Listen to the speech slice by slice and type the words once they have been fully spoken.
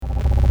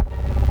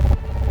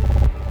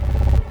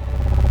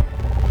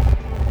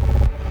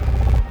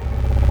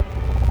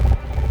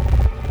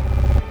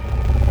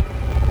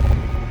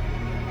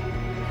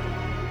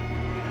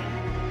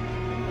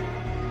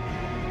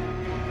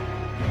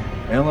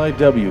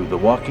LIW, The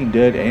Walking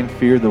Dead and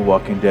Fear the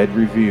Walking Dead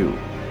review.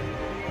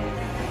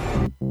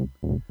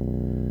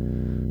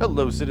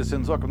 Hello,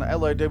 citizens. Welcome to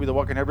LIW, The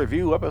Walking Dead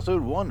review,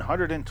 episode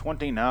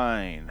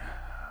 129.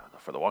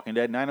 For The Walking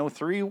Dead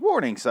 903,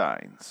 Warning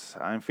Signs.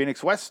 I'm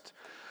Phoenix West.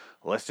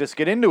 Let's just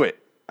get into it.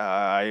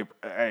 I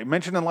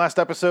mentioned in the last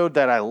episode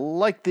that I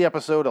liked the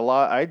episode a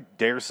lot. I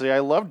dare say I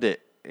loved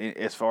it.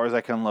 As far as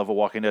I can love a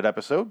Walking Dead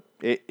episode.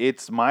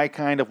 It's my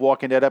kind of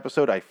Walking Dead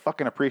episode. I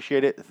fucking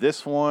appreciate it.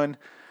 This one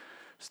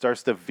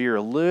starts to veer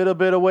a little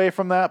bit away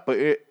from that, but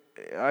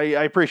I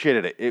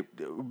appreciated it.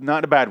 Not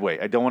in a bad way.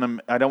 I don't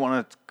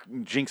want to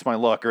jinx my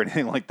luck or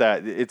anything like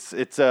that. It's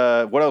what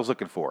I was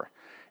looking for.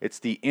 It's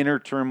the inner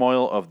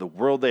turmoil of the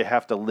world they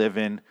have to live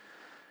in.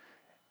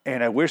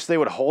 And I wish they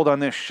would hold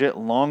on this shit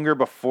longer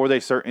before they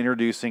start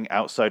introducing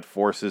outside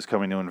forces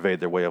coming to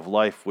invade their way of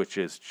life, which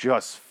is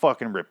just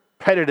fucking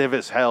repetitive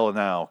as hell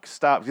now.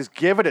 Stop. Just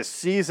give it a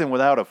season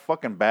without a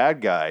fucking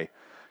bad guy.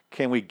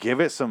 Can we give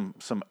it some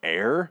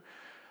air?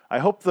 I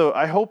hope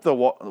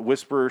the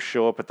Whisperers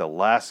show up at the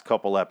last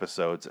couple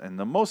episodes, and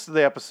most of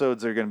the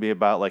episodes are going to be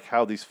about like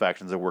how these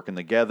factions are working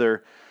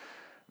together,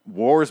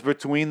 wars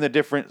between the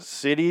different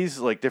cities,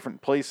 like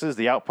different places,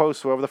 the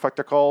outposts, whatever the fuck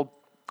they're called.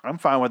 I'm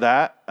fine with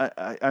that.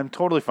 I'm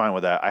totally fine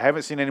with that. I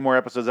haven't seen any more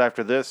episodes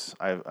after this.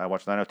 I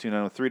watched 902,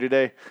 903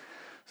 today.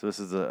 So this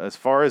is as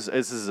far as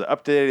this is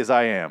up to date as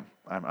I am.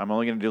 I'm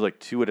only going to do like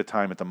 2 at a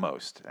time at the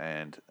most,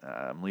 and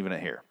I'm leaving it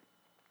here.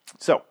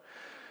 So,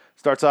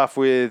 starts off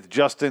with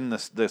Justin,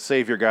 the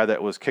savior guy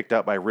that was kicked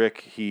out by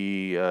Rick.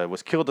 He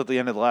was killed at the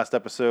end of the last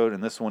episode,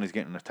 and this one he's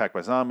getting attacked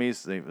by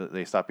zombies.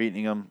 They stop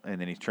eating him, and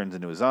then he turns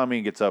into a zombie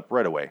and gets up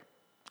right away.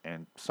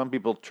 And some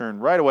people turn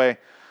right away.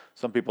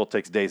 Some people it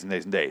takes days and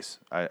days and days.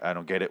 I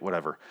don't get it,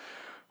 whatever.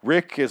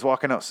 Rick is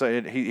walking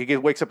outside. He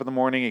wakes up in the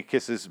morning. He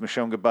kisses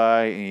Michonne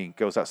goodbye. And he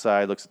goes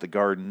outside, looks at the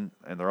garden,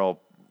 and they're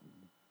all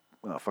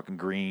fucking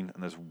green.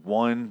 And there's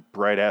one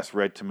bright-ass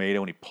red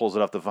tomato, and he pulls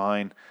it off the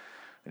vine.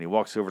 And he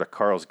walks over to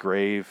Carl's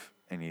grave,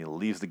 and he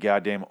leaves the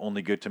goddamn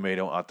only good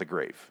tomato at the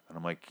grave. And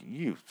I'm like,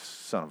 you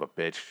son of a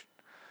bitch.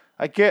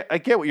 I get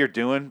what you're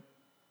doing.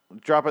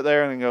 Drop it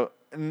there and then go,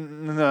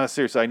 no,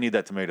 seriously, I need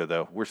that tomato,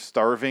 though. We're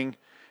starving,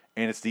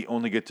 and it's the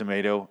only good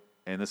tomato.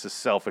 And this is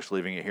selfish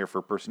leaving it here for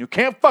a person who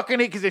can't fucking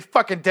eat because he's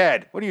fucking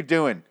dead. What are you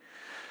doing?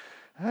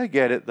 I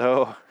get it,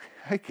 though.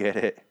 I get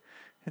it.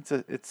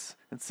 It's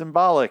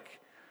symbolic.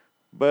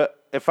 But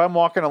if I'm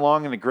walking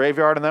along in the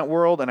graveyard in that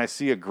world and I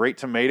see a great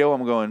tomato,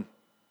 I'm going,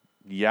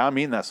 yeah, I'm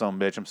eating that son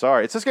of a bitch. I'm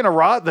sorry. It's just going to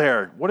rot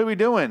there. What are we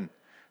doing?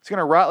 It's going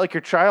to rot like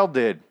your child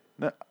did.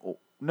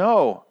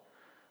 No.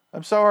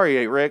 I'm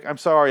sorry, Rick. I'm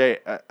sorry.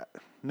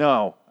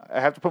 No.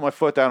 I have to put my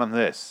foot down on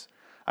this.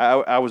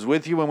 I was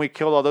with you when we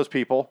killed all those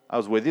people. I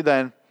was with you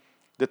then.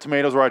 The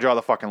tomatoes where I draw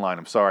the fucking line.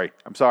 I'm sorry.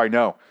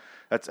 No.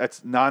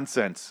 That's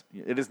nonsense.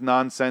 It is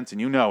nonsense,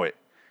 and you know it.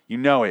 You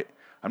know it.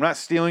 I'm not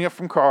stealing it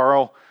from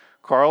Carl.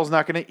 Carl's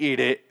not going to eat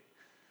it.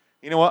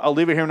 You know what? I'll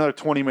leave it here another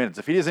 20 minutes.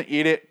 If he doesn't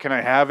eat it, can I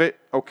have it?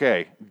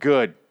 Okay,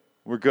 good.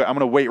 We're good. I'm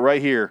going to wait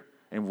right here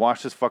and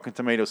watch this fucking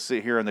tomato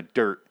sit here in the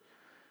dirt.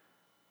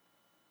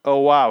 Oh,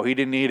 wow, he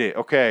didn't eat it.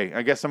 Okay,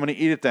 I guess I'm going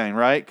to eat it then,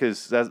 right?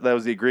 Because that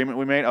was the agreement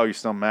we made? Oh, you're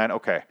still mad?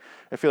 Okay.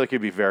 I feel like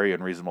you'd be very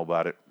unreasonable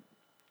about it.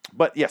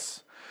 But,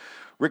 yes,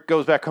 Rick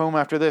goes back home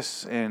after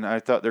this, and I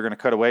thought they're going to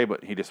cut away,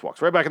 but he just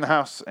walks right back in the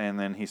house, and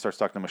then he starts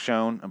talking to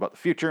Michonne about the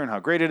future and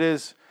how great it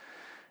is.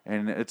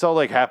 And it's all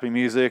like happy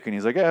music, and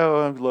he's like,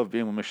 oh, I love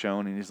being with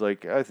Michonne. And he's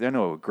like, I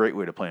know a great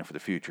way to plan for the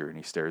future. And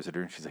he stares at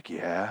her, and she's like,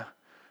 yeah?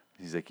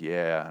 He's like,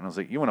 yeah. And I was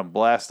like, you want to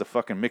blast the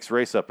fucking mixed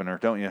race up in her,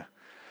 don't you?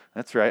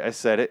 That's right, I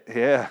said it.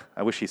 Yeah.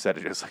 I wish he said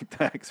it just like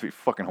that, because it'd be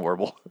fucking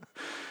horrible.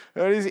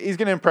 He's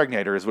going to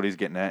impregnate her is what he's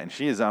getting at, and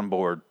she is on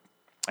board.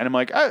 And I'm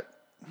like,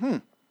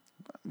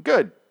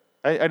 good.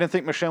 I didn't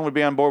think Michonne would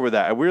be on board with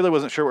that. I really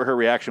wasn't sure what her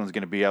reaction was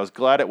going to be. I was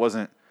glad it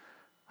wasn't,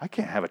 I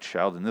can't have a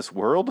child in this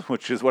world,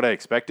 which is what I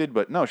expected.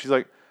 But no, she's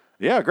like,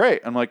 yeah,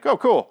 great. I'm like, oh,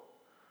 cool.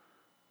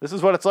 This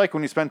is what it's like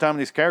when you spend time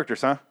with these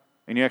characters, huh?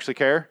 And you actually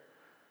care?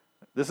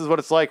 This is what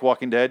it's like,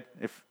 Walking Dead.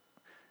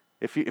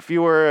 If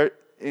you were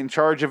in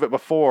charge of it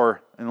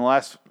before, in the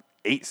last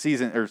 8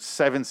 seasons, or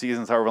 7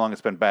 seasons, however long it's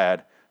been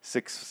bad,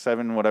 6,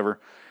 7, whatever,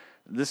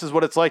 this is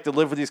what it's like to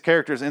live with these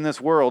characters in this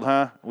world,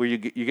 huh? Where you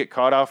get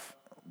caught off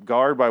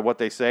guard by what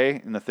they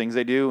say and the things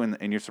they do,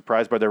 and you're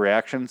surprised by their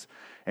reactions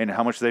and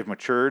how much they've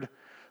matured.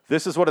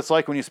 This is what it's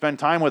like when you spend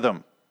time with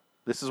them.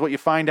 This is what you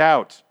find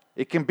out.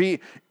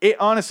 It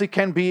honestly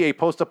can be a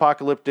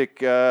post-apocalyptic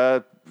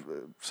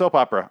soap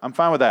opera. I'm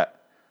fine with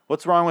that.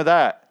 What's wrong with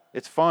that?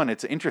 It's fun.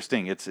 It's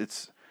interesting.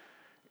 It's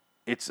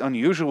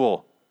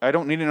unusual. I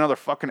don't need another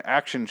fucking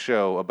action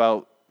show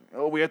about,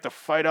 we have to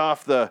fight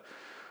off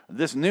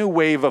this new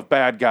wave of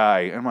bad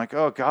guy. And I'm like,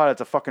 oh god,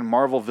 it's a fucking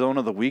Marvel villain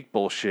of the week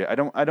bullshit. I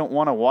don't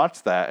want to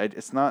watch that. It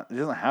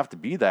doesn't have to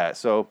be that.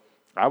 So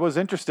I was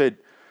interested.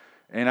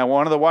 And I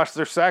wanted to watch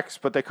their sex,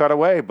 but they cut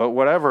away. But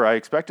whatever, I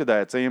expected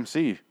that. It's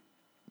AMC.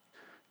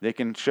 They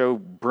can show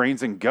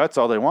brains and guts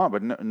all they want,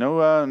 but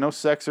no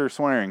sex or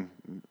swearing.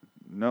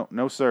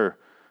 No, sir.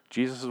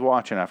 Jesus is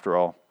watching after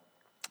all.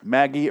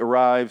 Maggie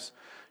arrives.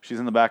 She's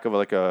in the back of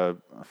like a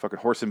fucking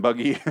horse and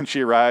buggy, and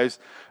she arrives.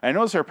 And I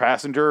noticed her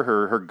passenger,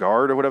 her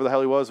guard or whatever the hell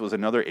he was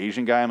another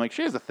Asian guy. I'm like,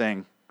 she has a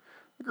thing.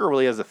 The girl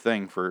really has a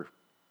thing for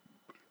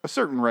a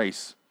certain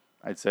race,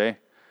 I'd say.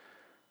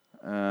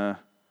 I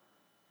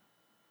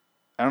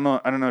don't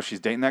know if she's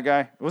dating that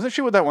guy. Wasn't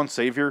she with that one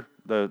savior?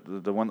 The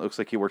one that looks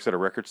like he works at a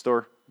record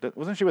store?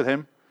 Wasn't she with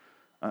him?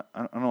 I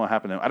don't know what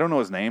happened to him. I don't know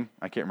his name.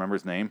 I can't remember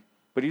his name.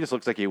 But he just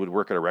looks like he would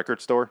work at a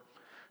record store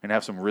and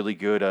have some really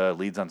good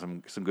leads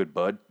on some good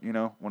bud,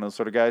 one of those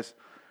sort of guys.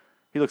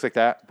 He looks like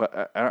that,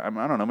 but I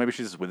don't know. Maybe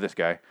she's just with this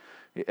guy.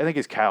 I think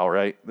he's Cal,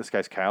 right? This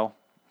guy's Cal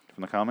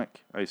from the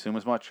comic. I assume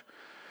as much.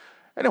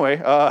 Anyway,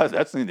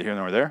 that's neither here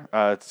nor there.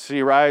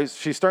 She arrives.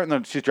 She's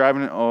driving she's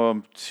dropping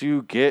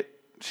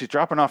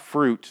off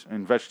fruit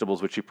and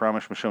vegetables, which she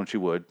promised Michonne she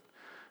would.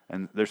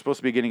 And they're supposed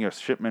to be getting a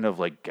shipment of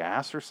like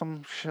gas or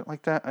some shit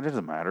like that. It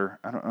doesn't matter.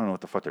 I don't know what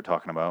the fuck they're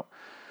talking about.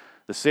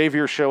 The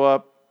saviors show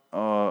up.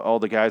 All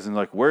the guys and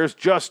like, where's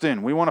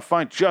Justin? We want to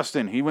find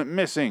Justin. He went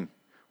missing.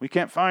 We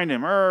can't find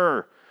him.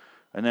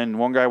 And then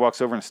one guy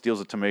walks over and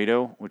steals a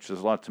tomato, which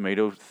there's a lot of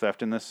tomato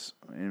theft in this,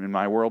 in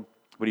my world.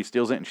 But he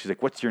steals it, and she's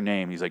like, what's your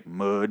name? He's like,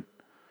 Mud.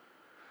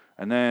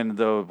 And then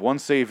the one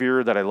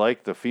savior that I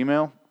like, the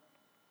female,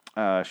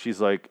 she's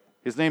like,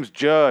 his name's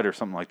Judd or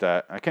something like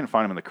that. I can't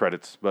find him in the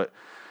credits, but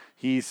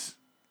he's,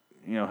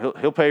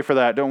 he'll pay for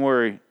that. Don't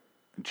worry.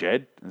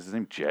 Jed? Is his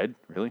name Jed?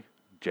 Really?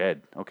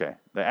 Jed. Okay.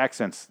 The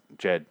accent's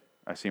Jed.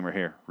 I see him right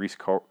here. Reese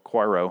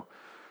Coiro.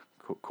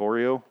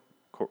 Coiro?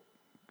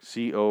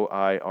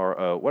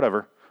 C-O-I-R-O.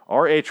 Whatever.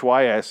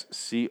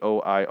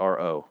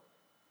 R-H-Y-S-C-O-I-R-O.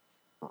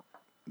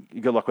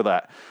 Good luck with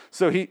that.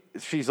 So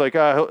she's like,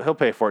 he'll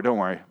pay for it. Don't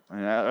worry.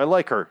 And I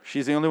like her.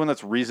 She's the only one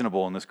that's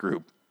reasonable in this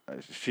group.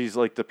 She's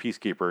like the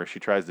peacekeeper. She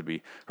tries to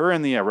be. Her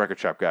and the record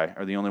shop guy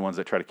are the only ones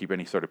that try to keep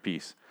any sort of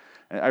peace.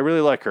 And I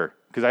really like her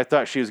because I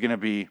thought she was going to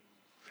be...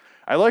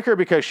 I like her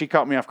because she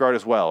caught me off guard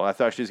as well. I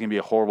thought she was going to be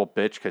a horrible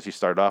bitch because she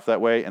started off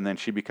that way, and then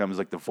she becomes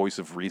like the voice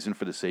of reason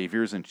for the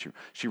saviors, and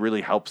she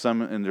really helps them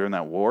during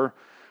that war.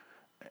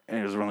 And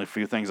there's only a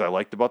few things I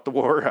liked about the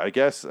war, I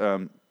guess.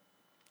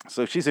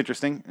 So she's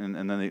interesting,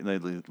 and then they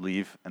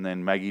leave, and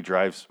then Maggie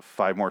drives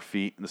 5 more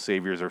feet, and the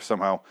saviors are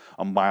somehow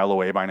a mile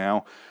away by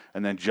now,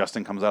 and then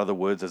Justin comes out of the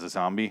woods as a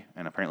zombie,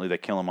 and apparently they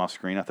kill him off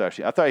screen. I thought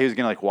he was going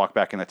to like walk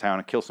back into town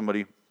and kill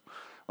somebody.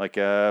 Like,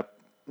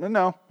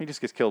 no, he just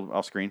gets killed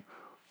off screen.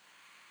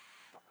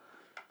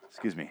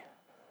 Excuse me.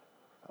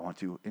 I want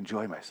to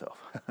enjoy myself.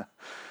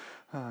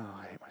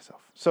 I hate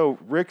myself. So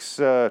Rick,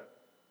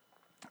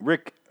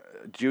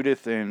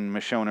 Judith, and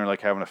Michonne are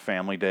like having a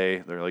family day.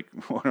 They're like,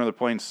 they're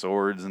playing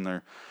swords and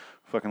they're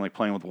fucking like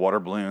playing with water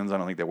balloons. I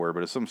don't think they were,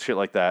 but it's some shit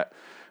like that.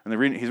 And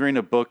he's reading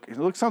a book.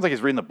 Sounds like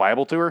he's reading the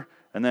Bible to her.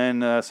 And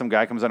then some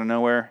guy comes out of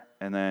nowhere.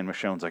 And then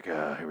Michonne's like,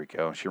 here we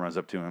go. And she runs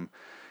up to him.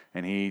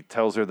 And he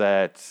tells her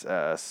that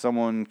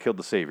someone killed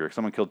the savior.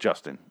 Someone killed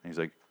Justin. And he's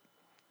like,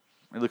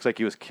 it looks like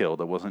he was killed.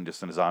 It wasn't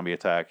just a zombie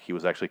attack. He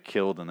was actually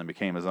killed and then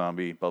became a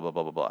zombie, blah, blah,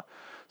 blah, blah, blah.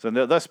 So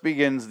thus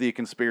begins the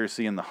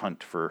conspiracy and the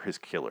hunt for his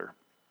killer.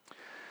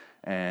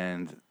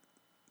 And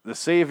the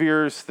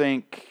saviors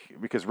think,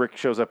 because Rick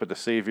shows up at the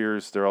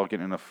saviors, they're all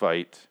getting in a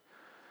fight.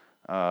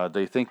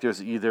 They think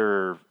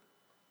either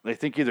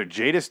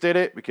Jadis did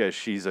it because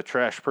she's a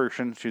trash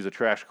person, she's a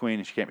trash queen,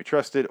 and she can't be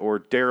trusted, or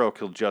Daryl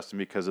killed Justin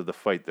because of the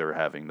fights they were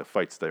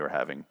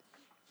having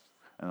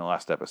in the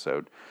last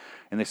episode.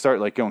 And they start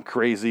like going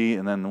crazy,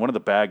 and then one of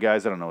the bad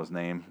guys, I don't know his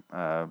name,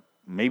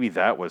 maybe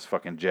that was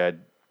fucking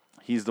Jed.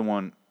 He's the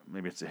one,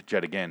 maybe it's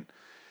Jed again.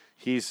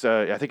 I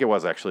think it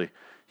was actually.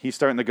 He's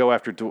starting to go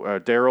after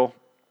Daryl.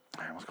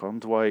 I almost called him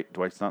Dwight.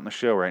 Dwight's not in the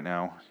show right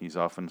now. He's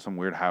off in some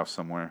weird house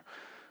somewhere,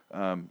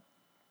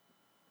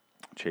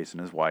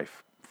 chasing his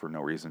wife for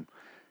no reason.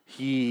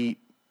 He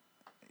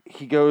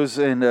goes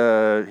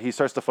and he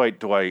starts to fight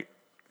Dwight.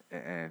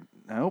 And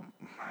nope.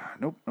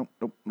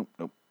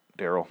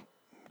 Daryl.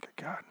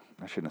 God,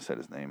 I shouldn't have said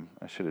his name.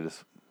 I should have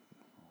just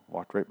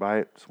walked right by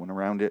it, just went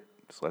around it,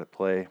 just let it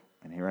play.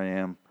 And here I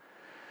am,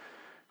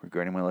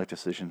 regretting my life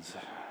decisions.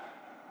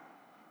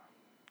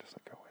 Just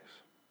like always.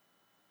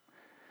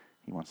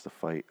 He wants to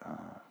fight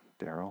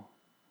Daryl.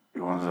 He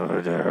wants to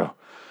fight Daryl.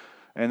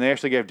 And they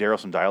actually gave Daryl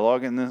some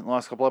dialogue in the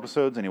last couple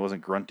episodes, and he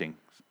wasn't grunting.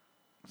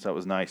 So that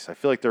was nice. I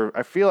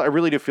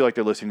really do feel like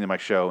they're listening to my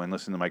show and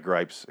listening to my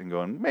gripes and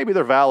going, maybe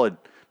they're valid.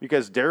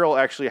 Because Daryl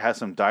actually has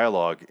some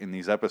dialogue in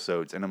these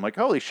episodes. And I'm like,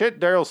 holy shit,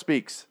 Daryl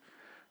speaks.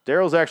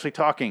 Daryl's actually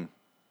talking.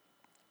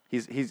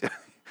 He's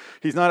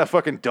not a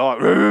fucking dog.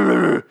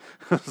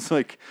 It's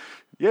like,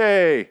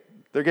 yay.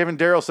 They're giving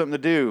Daryl something to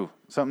do.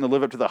 Something to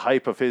live up to the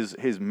hype of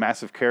his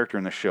massive character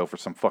in the show for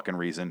some fucking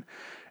reason.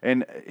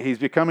 And he's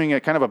becoming a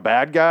kind of a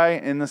bad guy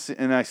in this,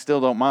 and I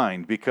still don't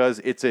mind because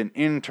it's an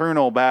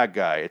internal bad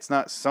guy. It's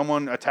not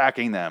someone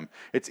attacking them.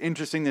 It's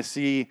interesting to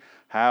see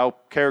how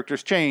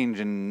characters change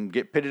and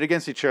get pitted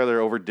against each other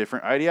over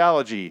different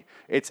ideology.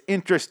 It's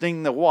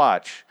interesting to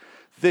watch.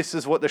 This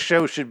is what the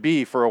show should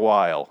be for a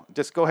while.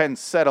 Just go ahead and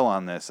settle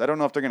on this. I don't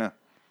know if they're going to...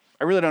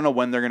 I really don't know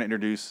when they're going to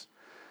introduce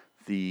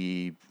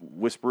the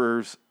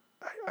Whisperers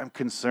I'm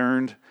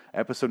concerned.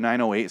 Episode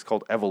 908 is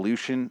called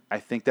Evolution. I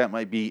think that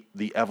might be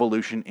the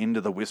evolution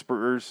into the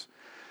Whisperers,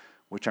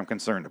 which I'm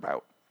concerned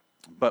about.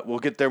 But we'll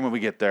get there when we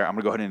get there. I'm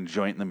going to go ahead and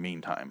enjoy it in the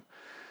meantime.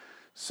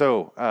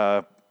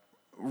 So,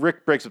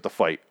 Rick breaks up the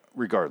fight,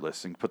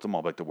 regardless, and puts them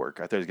all back to work.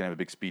 I thought he was going to have a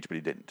big speech, but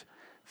he didn't.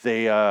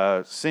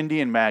 Cindy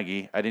and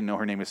Maggie, I didn't know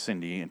her name was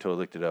Cindy until I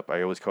looked it up.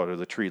 I always called her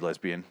the tree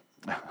lesbian,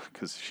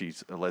 because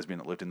she's a lesbian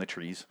that lived in the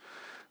trees.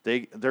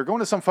 They're going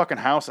to some fucking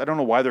house. I don't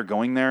know why they're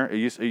going there. It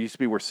used to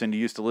be where Cindy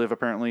used to live,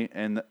 apparently,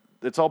 and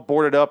it's all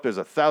boarded up. There's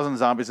 1,000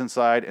 zombies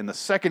inside, and the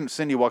second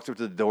Cindy walks up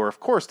to the door, of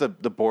course the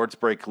boards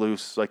break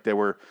loose, like they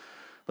were,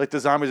 like the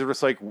zombies are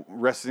just like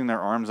resting their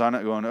arms on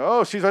it, going,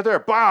 "Oh, she's right there,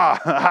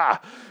 bah,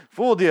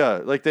 fooled ya!"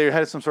 Like they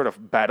had some sort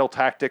of battle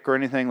tactic or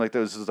anything. Like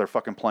this is their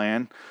fucking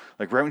plan.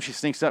 Like right when she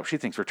sneaks up, she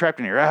thinks we're trapped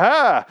in here.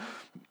 Aha!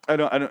 It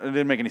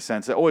didn't make any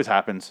sense. It always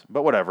happens,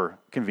 but whatever.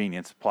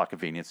 Convenience, plot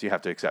convenience. You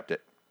have to accept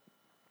it.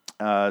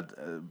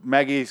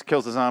 Maggie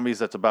kills the zombies.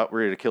 That's about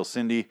ready to kill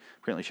Cindy.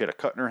 Apparently she had a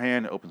cut in her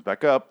hand. It opens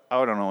back up.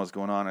 I don't know what's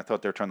going on. I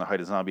thought they were trying to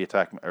hide a zombie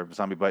attack or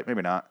zombie bite.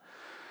 Maybe not.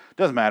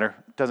 Doesn't matter.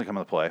 Doesn't come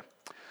into play.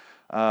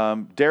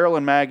 Daryl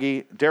and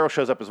Maggie. Daryl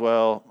shows up as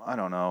well. I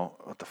don't know.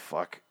 What the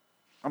fuck?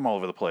 I'm all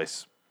over the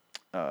place.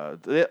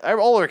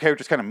 All our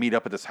characters kind of meet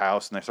up at this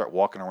house and they start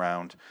walking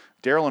around.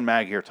 Daryl and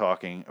Maggie are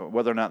talking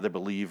whether or not they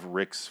believe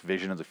Rick's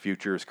vision of the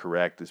future is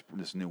correct.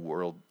 This new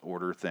world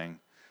order thing.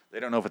 They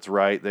don't know if it's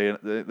right.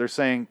 They're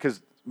saying,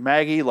 because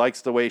Maggie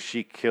likes the way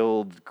she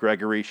killed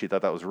Gregory. She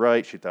thought that was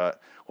right. She thought,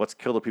 let's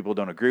kill the people who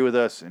don't agree with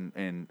us.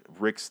 And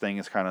Rick's thing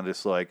is kind of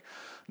just like,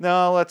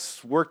 no,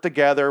 let's work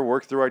together,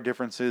 work through our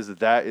differences.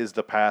 That is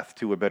the path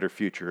to a better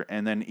future.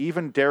 And then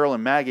even Daryl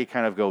and Maggie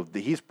kind of go,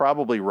 he's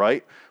probably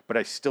right, but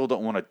I still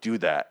don't want to do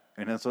that.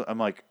 And I'm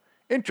like,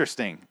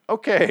 interesting.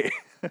 Okay.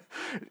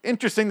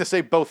 Interesting to say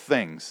both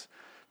things,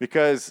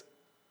 because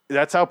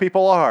that's how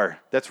people are.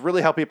 That's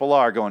really how people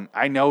are, going,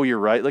 I know you're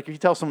right. Like if you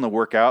tell someone to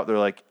work out, they're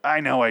like,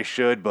 I know I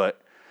should,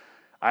 but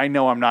I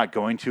know I'm not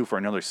going to for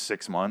another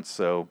 6 months.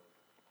 So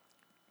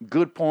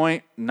good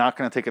point. Not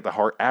going to take it to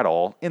heart at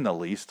all, in the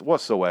least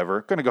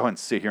whatsoever. Going to go ahead and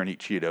sit here and eat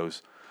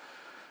Cheetos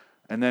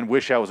and then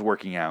wish I was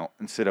working out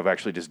instead of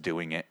actually just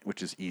doing it,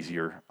 which is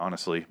easier,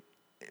 honestly.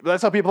 But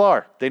that's how people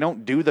are. They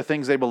don't do the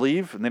things they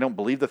believe, and they don't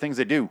believe the things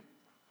they do.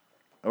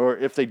 Or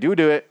if they do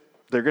it,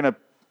 they're going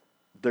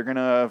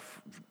to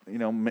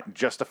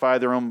justify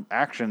their own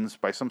actions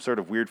by some sort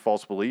of weird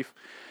false belief.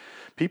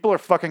 People are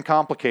fucking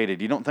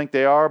complicated. You don't think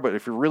they are, but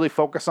if you really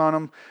focus on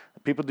them,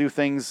 people do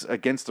things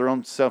against their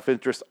own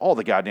self-interest all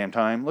the goddamn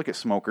time. Look at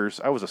smokers.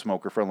 I was a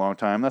smoker for a long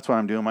time. That's what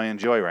I'm doing my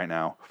Enjoy right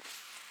now.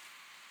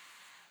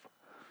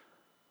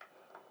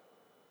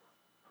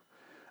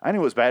 I knew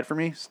it was bad for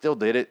me. Still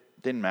did it.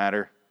 Didn't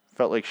matter.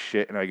 Felt like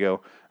shit, and I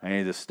go, I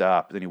need to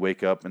stop. Then you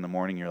wake up in the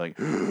morning, you're like,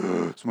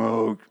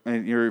 smoke,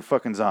 and you're a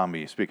fucking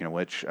zombie. Speaking of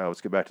which,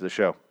 let's get back to the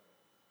show.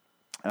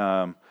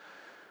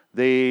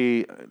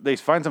 They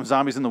find some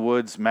zombies in the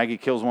woods. Maggie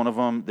kills one of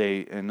them.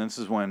 And this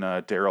is when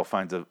Daryl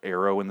finds an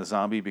arrow in the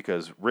zombie,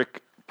 because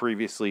Rick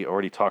previously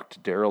already talked to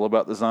Daryl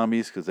about the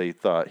zombies because they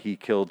thought he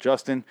killed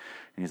Justin.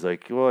 And he's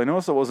like, well, I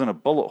noticed it wasn't a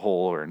bullet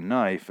hole or a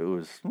knife.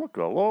 It looked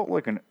a lot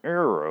like an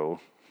arrow.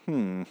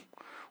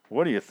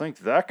 What do you think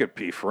that could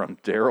be from,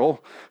 Daryl?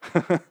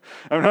 I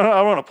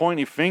don't want to point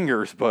any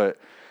fingers, but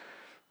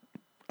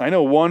I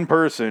know one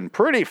person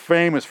pretty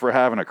famous for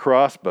having a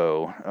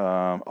crossbow.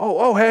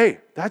 Hey,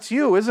 that's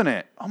you, isn't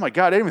it? Oh my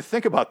God, I didn't even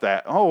think about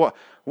that. Oh,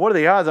 what are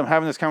the odds I'm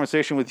having this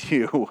conversation with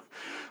you?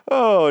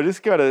 Oh,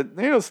 just gotta,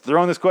 just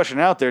throwing this question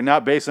out there,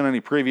 not based on any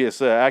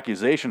previous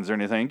accusations or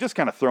anything, just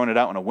kind of throwing it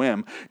out on a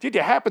whim. Did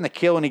you happen to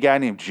kill any guy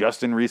named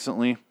Justin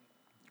recently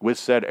with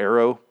said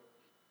arrow?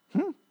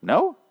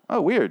 No? Oh,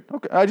 weird.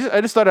 Okay, I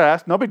just thought I'd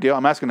ask. No big deal.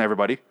 I'm asking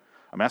everybody.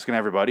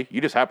 You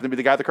just happen to be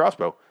the guy with the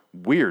crossbow.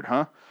 Weird,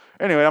 huh?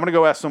 Anyway, I'm gonna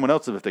go ask someone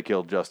else if they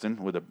killed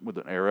Justin with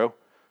an arrow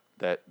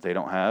that they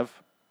don't have.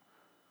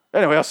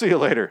 Anyway, I'll see you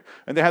later.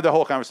 And they had the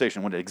whole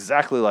conversation, went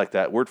exactly like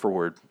that, word for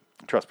word.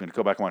 Trust me,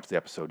 go back and watch the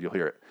episode. You'll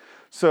hear it.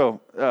 So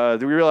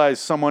we realize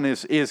someone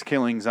is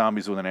killing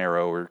zombies with an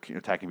arrow, or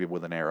attacking people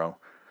with an arrow,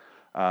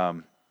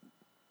 and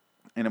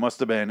it must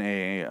have been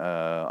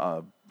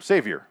a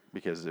savior,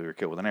 because they were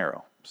killed with an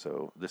arrow.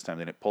 So this time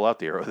they didn't pull out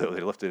the arrow, though.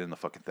 They left it in the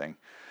fucking thing.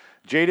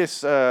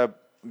 Jadis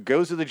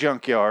goes to the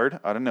junkyard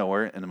out of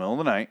nowhere in the middle of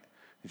the night,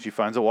 and she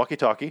finds a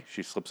walkie-talkie.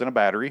 She slips in a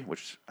battery,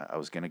 which I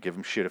was going to give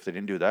them shit if they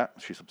didn't do that.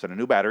 She slips in a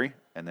new battery,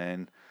 and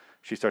then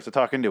she starts to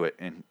talk into it.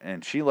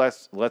 And she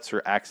lets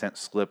her accent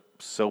slip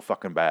so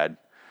fucking bad.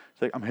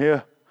 She's like, I'm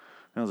here.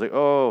 And I was like,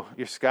 oh,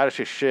 you're Scottish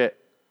as shit.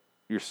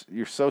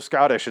 You're so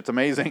Scottish. It's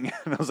amazing.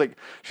 And I was like,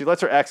 she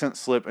lets her accent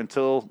slip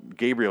until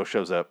Gabriel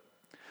shows up,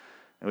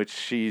 which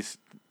he's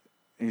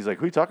like,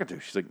 who are you talking to?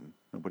 She's like,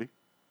 nobody,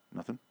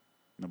 nothing,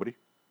 nobody.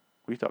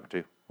 Who are you talking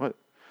to? What?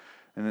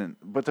 And then,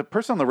 but the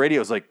person on the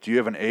radio is like, do you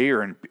have an A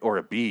or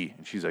a B?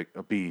 And she's like,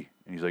 a B.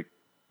 And he's like,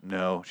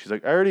 no. She's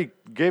like, I already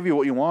gave you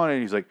what you wanted.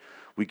 And he's like,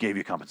 we gave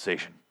you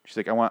compensation. She's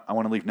like, I want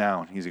to leave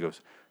now. And he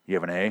goes, you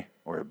have an A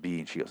or a B?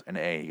 And she goes, an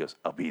A. He goes,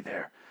 I'll be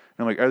there. And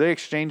I'm like, are they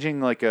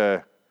exchanging like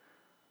a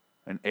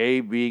And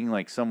A being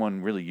like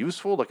someone really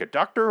useful, like a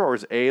doctor, or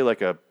is A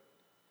like a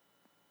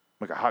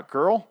hot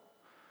girl?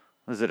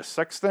 Is it a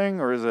sex thing,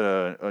 or is it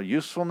a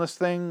usefulness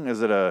thing?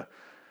 Is it a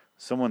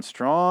someone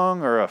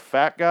strong or a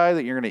fat guy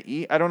that you're gonna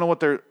eat? I don't know what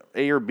their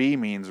A or B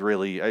means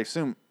really. I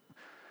assume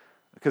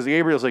because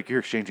Gabriel's like, you're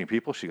exchanging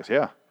people. She goes,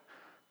 yeah.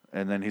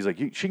 And then he's like,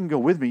 she can go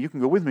with me. You can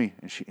go with me.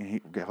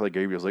 And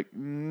Gabriel's like,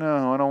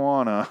 no, I don't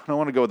wanna. I don't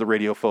want to go with the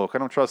radio folk. I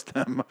don't trust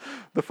them.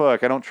 The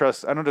fuck. I don't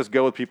just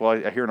go with people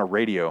I hear on a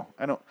radio.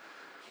 I don't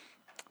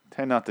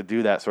tend not to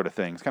do that sort of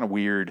thing. It's kind of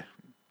weird.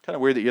 Kind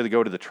of weird that you have to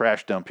go to the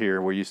trash dump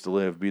here where you used to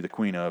live, be the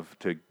queen of,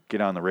 to get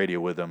on the radio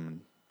with them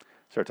and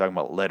start talking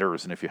about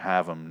letters and if you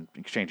have them,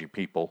 exchanging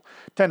people.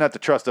 Tend not to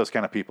trust those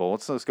kind of people.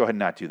 Let's go ahead and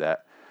not do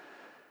that.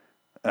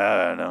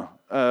 I don't know.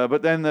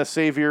 But then the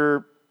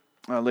Savior,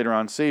 later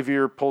on,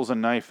 Savior pulls a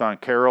knife on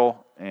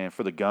Carol and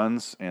for the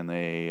guns, and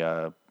they,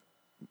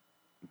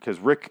 because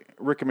Rick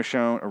and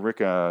Michonne,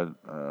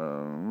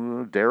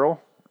 Daryl,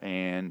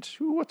 and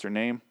what's her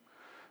name?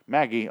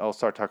 Maggie, I'll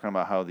start talking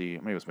about how maybe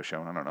it was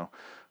Michonne, I don't know,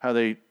 how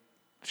they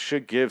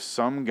should give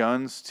some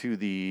guns to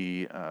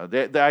the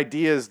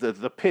idea is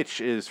that the pitch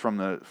is from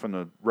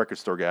the record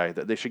store guy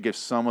that they should give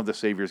some of the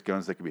Savior's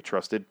guns that can be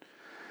trusted,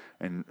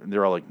 and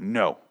they're all like,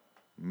 no,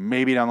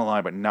 maybe down the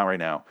line, but not right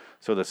now.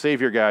 So the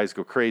Savior guys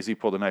go crazy,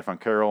 pull the knife on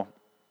Carol.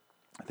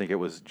 I think it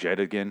was Jed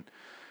again,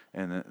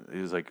 and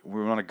he was like,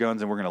 we want our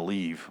guns and we're gonna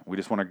leave. We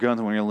just want our guns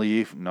and we're gonna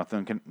leave.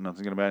 Nothing's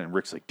gonna matter. And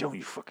Rick's like, don't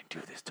you fucking do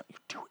this? Don't you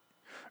do it?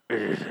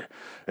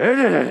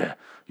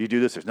 You do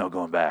this, there's no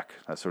going back.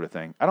 That sort of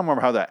thing. I don't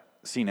remember how that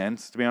scene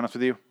ends, to be honest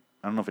with you.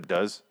 I don't know if it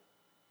does.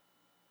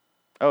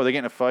 Oh, they get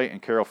in a fight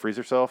and Carol frees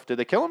herself. Did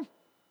they kill him?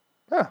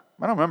 Yeah,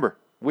 I don't remember.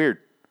 Weird.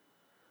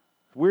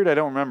 I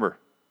don't remember.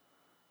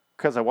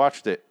 Because I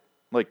watched it.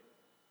 Like,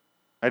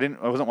 I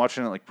wasn't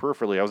watching it like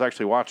peripherally. I was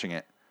actually watching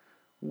it.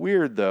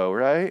 Weird though,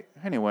 right?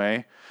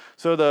 Anyway,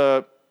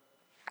 so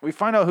we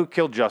find out who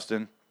killed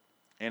Justin,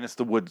 and it's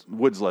the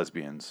Woods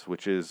lesbians,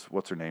 which is,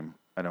 what's her name?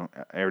 I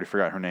already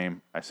forgot her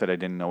name. I said I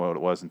didn't know what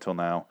it was until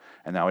now,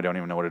 and now I don't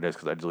even know what it is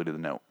because I deleted the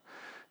note.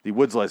 The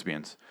Woods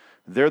lesbians.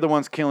 They're the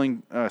ones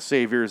killing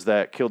saviors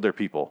that killed their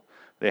people.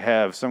 They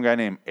have some guy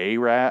named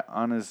A-Rat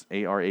on his,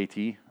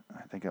 A-R-A-T,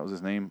 I think that was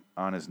his name,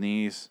 on his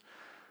knees.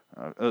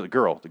 The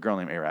girl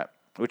named A-Rat,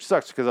 which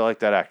sucks because I like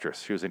that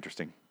actress. She was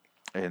interesting.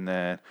 And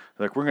then,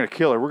 like, we're going to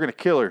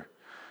kill her.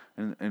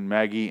 And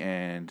Maggie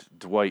and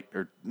Dwight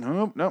are,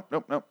 nope.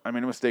 I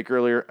made a mistake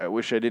earlier. I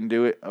wish I didn't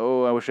do it.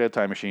 Oh, I wish I had a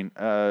time machine.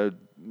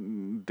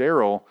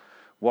 Daryl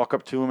walk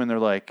up to him and they're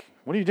like,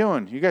 what are you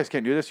doing? You guys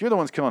can't do this. You're the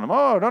ones killing him.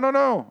 Oh,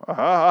 no.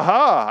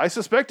 Aha. I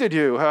suspected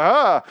you.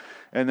 Ha.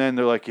 And then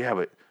they're like, yeah,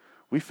 but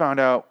we found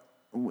out,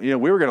 we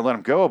were going to let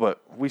him go,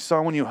 but we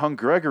saw when you hung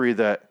Gregory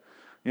that,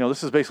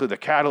 this is basically the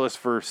catalyst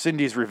for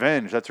Cindy's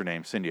revenge. That's her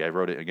name, Cindy. I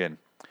wrote it again.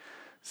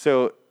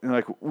 So,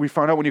 like, we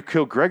found out when you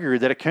killed Gregory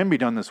that it can be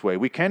done this way.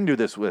 We can do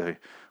this way.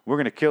 We're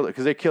going to kill it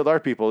because they killed our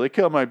people. They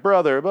killed my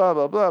brother, blah,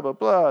 blah, blah, blah,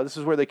 blah. This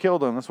is where they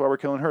killed him. That's why we're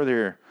killing her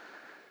there.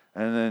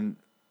 And then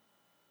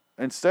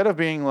instead of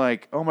being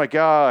like, oh, my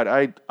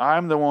God,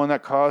 I'm the one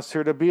that caused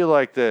her to be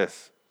like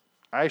this.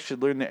 I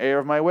should learn the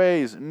error of my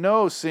ways.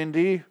 No,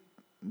 Cindy,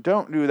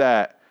 don't do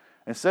that.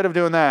 Instead of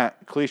doing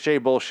that cliche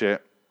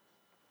bullshit,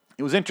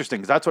 it was interesting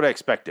because that's what I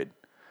expected.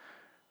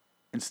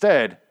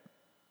 Instead...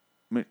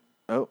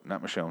 Oh,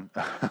 not Michonne.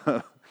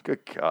 Good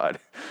God.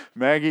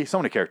 Maggie, so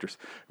many characters.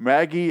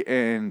 Maggie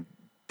and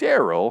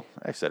Daryl,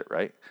 I said it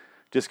right,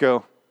 just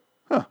go,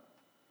 good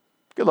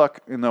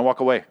luck, and then walk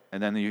away.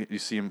 And then you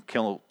see him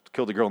kill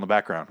the girl in the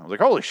background. I was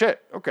like, holy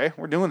shit, okay,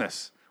 we're doing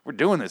this.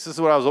 This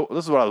is what I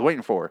was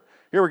waiting for.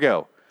 Here we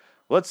go.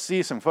 Let's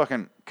see some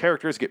fucking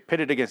characters get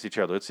pitted against each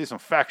other. Let's see some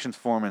factions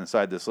form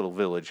inside this little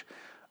village.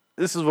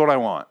 This is what I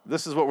want.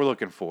 This is what we're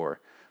looking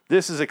for.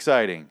 This is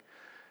exciting.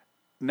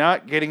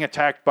 Not getting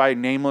attacked by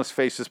nameless,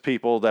 faceless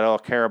people that I'll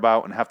care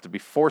about and have to be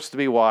forced to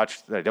be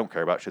watched, that I don't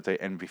care about, should say,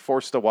 and be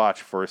forced to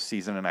watch for a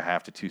season and a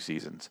half to 2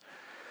 seasons.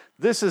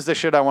 This is the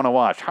shit I want to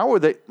watch. How are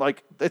they,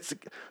 like,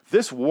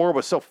 this war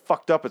was so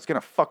fucked up, it's going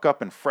to fuck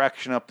up and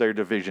fraction up their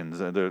divisions,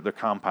 their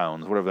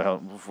compounds, whatever the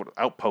hell,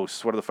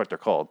 outposts, whatever the fuck they're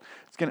called.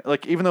 It's going to,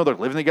 like, even though they're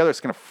living together,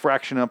 it's going to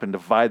fraction up and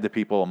divide the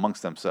people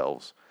amongst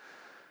themselves.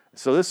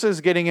 So this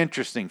is getting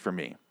interesting for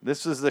me.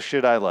 This is the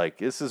shit I like.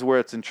 This is where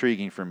it's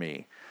intriguing for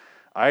me.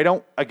 I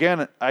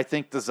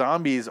think the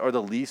zombies are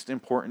the least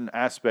important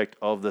aspect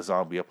of the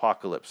zombie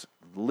apocalypse.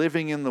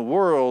 Living in the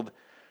world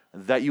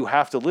that you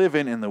have to live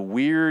in and the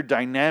weird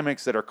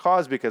dynamics that are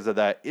caused because of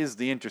that is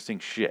the interesting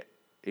shit.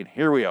 And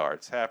here we are.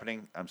 It's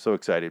happening. I'm so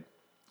excited.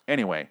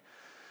 Anyway,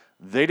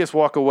 they just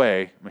walk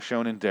away,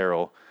 Michonne and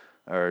Daryl.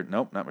 Or,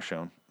 nope, not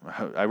Michonne.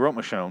 I wrote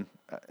Michonne,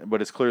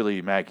 but it's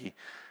clearly Maggie.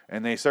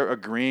 And they start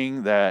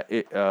agreeing that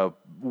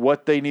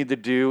what they need to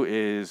do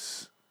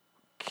is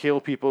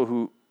kill people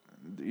who...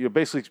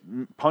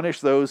 basically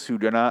punish those who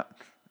do not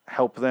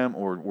help them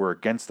or were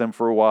against them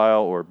for a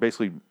while, or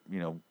basically, I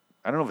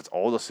don't know if it's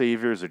all the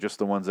saviors or just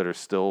the ones that are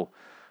still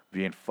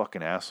being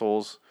fucking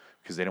assholes.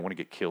 because they don't want to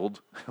get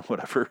killed,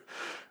 whatever.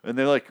 And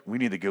they're like, we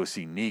need to go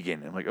see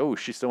Negan. I'm like, oh,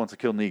 she still wants to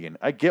kill Negan.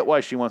 I get why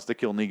she wants to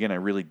kill Negan. I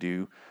really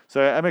do.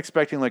 So I'm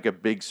expecting like a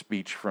big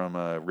speech from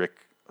Rick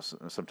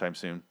sometime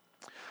soon.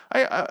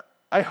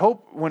 I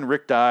hope when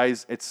Rick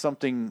dies, it's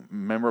something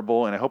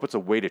memorable, and I hope it's a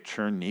way to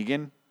turn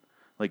Negan.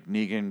 Like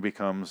Negan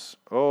becomes,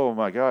 oh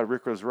my God,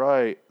 Rick was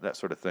right, that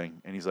sort of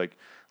thing. And he's like,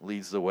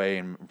 leads the way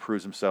and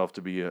proves himself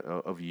to be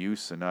of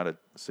use and not a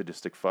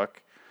sadistic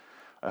fuck.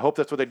 I hope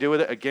that's what they do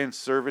with it. Again,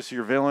 service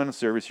your villain,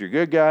 service your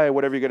good guy,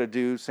 whatever you got to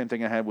do. Same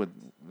thing I had with,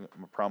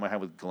 the problem I had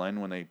with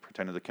Glenn when they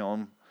pretended to kill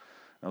him.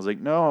 I was like,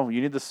 no,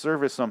 you need to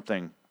service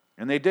something.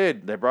 And they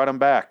did. They brought him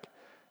back.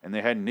 And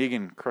they had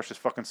Negan crush his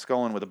fucking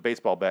skull in with a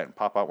baseball bat and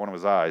pop out one of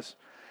his eyes.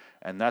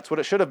 And that's what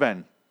it should have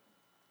been.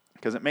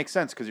 Because it makes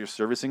sense, because you're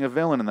servicing a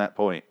villain in that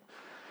point.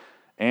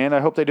 And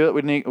I hope they do it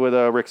with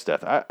Rick's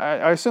death.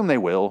 I assume they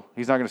will.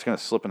 He's not just going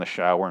to slip in the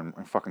shower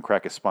and fucking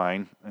crack his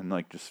spine and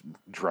like just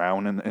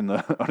drown in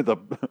the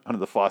under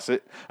the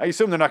faucet. I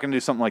assume they're not going to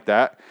do something like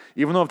that.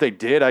 Even though if they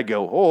did, I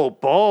go, oh,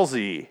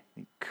 ballsy.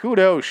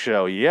 Kudos,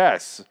 show.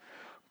 Yes.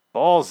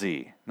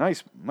 Ballsy.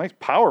 Nice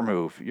power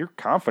move. You're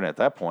confident at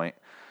that point.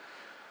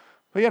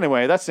 But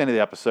anyway, that's the end of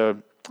the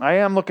episode. I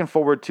am looking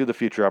forward to the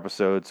future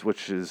episodes,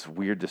 which is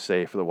weird to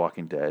say for The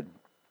Walking Dead.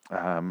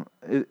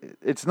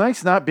 It's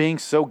nice not being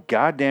so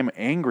goddamn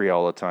angry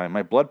all the time.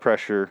 My blood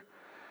pressure,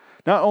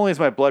 not only is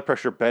my blood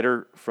pressure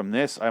better from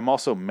this, I'm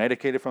also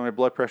medicated for my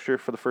blood pressure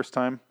for the first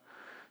time.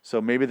 So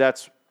maybe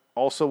that's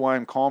also why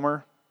I'm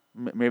calmer.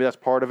 Maybe that's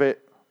part of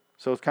it.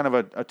 So it's kind of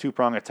a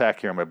two-prong attack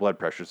here on my blood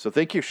pressure. So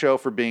thank you, show,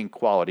 for being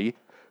quality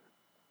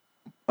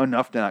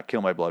enough to not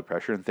kill my blood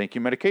pressure. And thank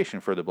you, medication,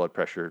 for the blood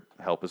pressure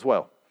help as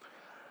well.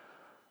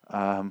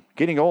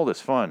 Getting old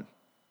is fun.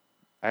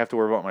 I have to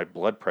worry about my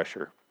blood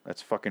pressure.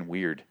 That's fucking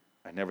weird.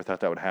 I never thought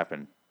that would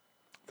happen.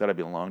 Thought I'd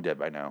be long dead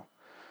by now.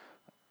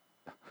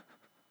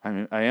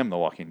 I am The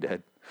Walking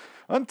Dead.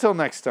 Until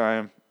next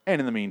time, and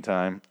in the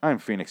meantime, I'm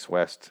Phoenix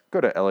West.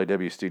 Go to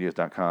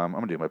lawstudios.com.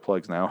 I'm going to do my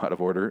plugs now, out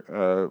of order.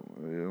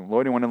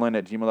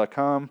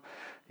 LoiternWonderland@gmail.com.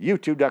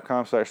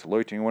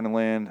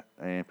 YouTube.com/LoiternWonderland.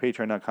 And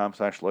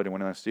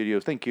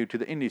Patreon.com/LoiternWonderlandStudios. Thank you to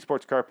the Indie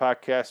Sports Car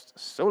Podcast.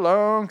 So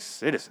long,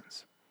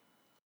 citizens.